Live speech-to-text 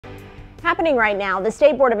Happening right now, the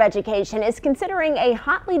State Board of Education is considering a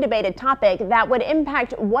hotly debated topic that would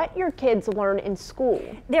impact what your kids learn in school.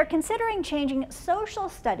 They're considering changing social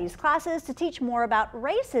studies classes to teach more about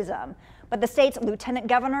racism. But the state's lieutenant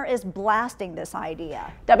governor is blasting this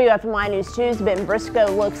idea. WFMY News 2's Ben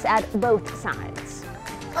Briscoe looks at both sides.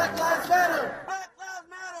 Black Lives Matter! Black Lives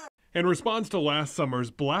Matter! In response to last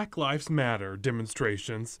summer's Black Lives Matter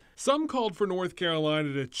demonstrations, some called for North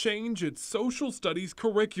Carolina to change its social studies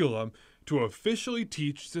curriculum to officially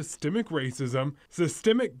teach systemic racism,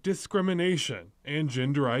 systemic discrimination, and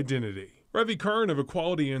gender identity. Revi Kern of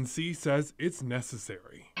Equality NC says it's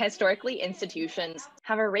necessary. Historically, institutions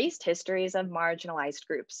have erased histories of marginalized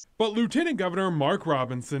groups. But Lieutenant Governor Mark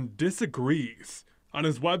Robinson disagrees. On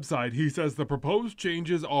his website, he says the proposed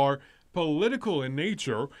changes are political in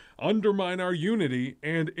nature, undermine our unity,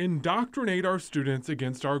 and indoctrinate our students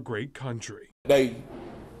against our great country. They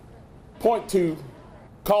point to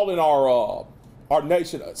calling our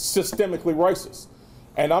nation systemically racist,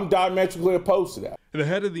 and I'm diametrically opposed to that. The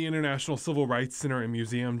head of the International Civil Rights Center and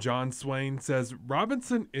Museum, John Swaine, says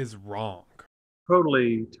Robinson is wrong.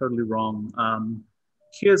 Totally wrong.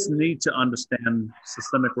 Kids need to understand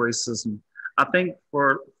systemic racism. I think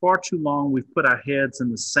for far too long, we've put our heads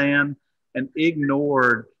in the sand and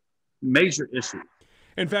ignored major issues.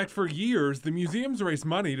 In fact, for years, the museums raised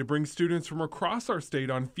money to bring students from across our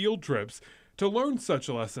state on field trips to learn such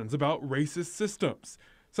lessons about racist systems,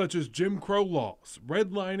 such as Jim Crow laws,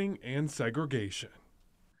 redlining, and segregation.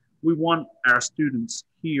 We want our students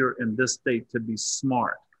here in this state to be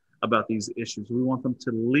smart about these issues. We want them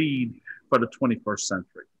to lead for the 21st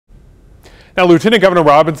century. Now, Lieutenant Governor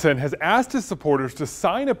Robinson has asked his supporters to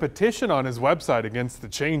sign a petition on his website against the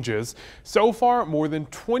changes. So far, more than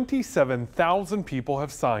 27,000 people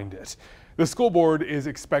have signed it. The school board is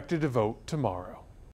expected to vote tomorrow.